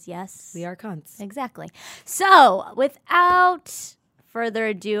because, yes. We are cunts. Exactly. So without further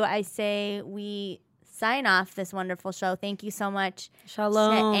ado, I say we sign off this wonderful show. Thank you so much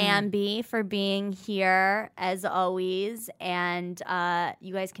Shalom. to Ambi for being here as always. And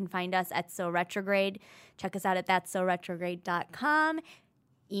you guys can find us at So Retrograde. Check us out at that'ssoretrograde.com.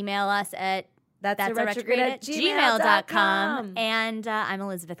 Email us at that'ssoretrograde@gmail.com. And I'm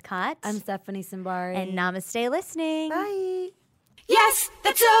Elizabeth Kott. I'm Stephanie Simbari. And namaste listening. Bye. Yes,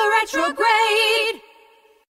 that's a retrograde.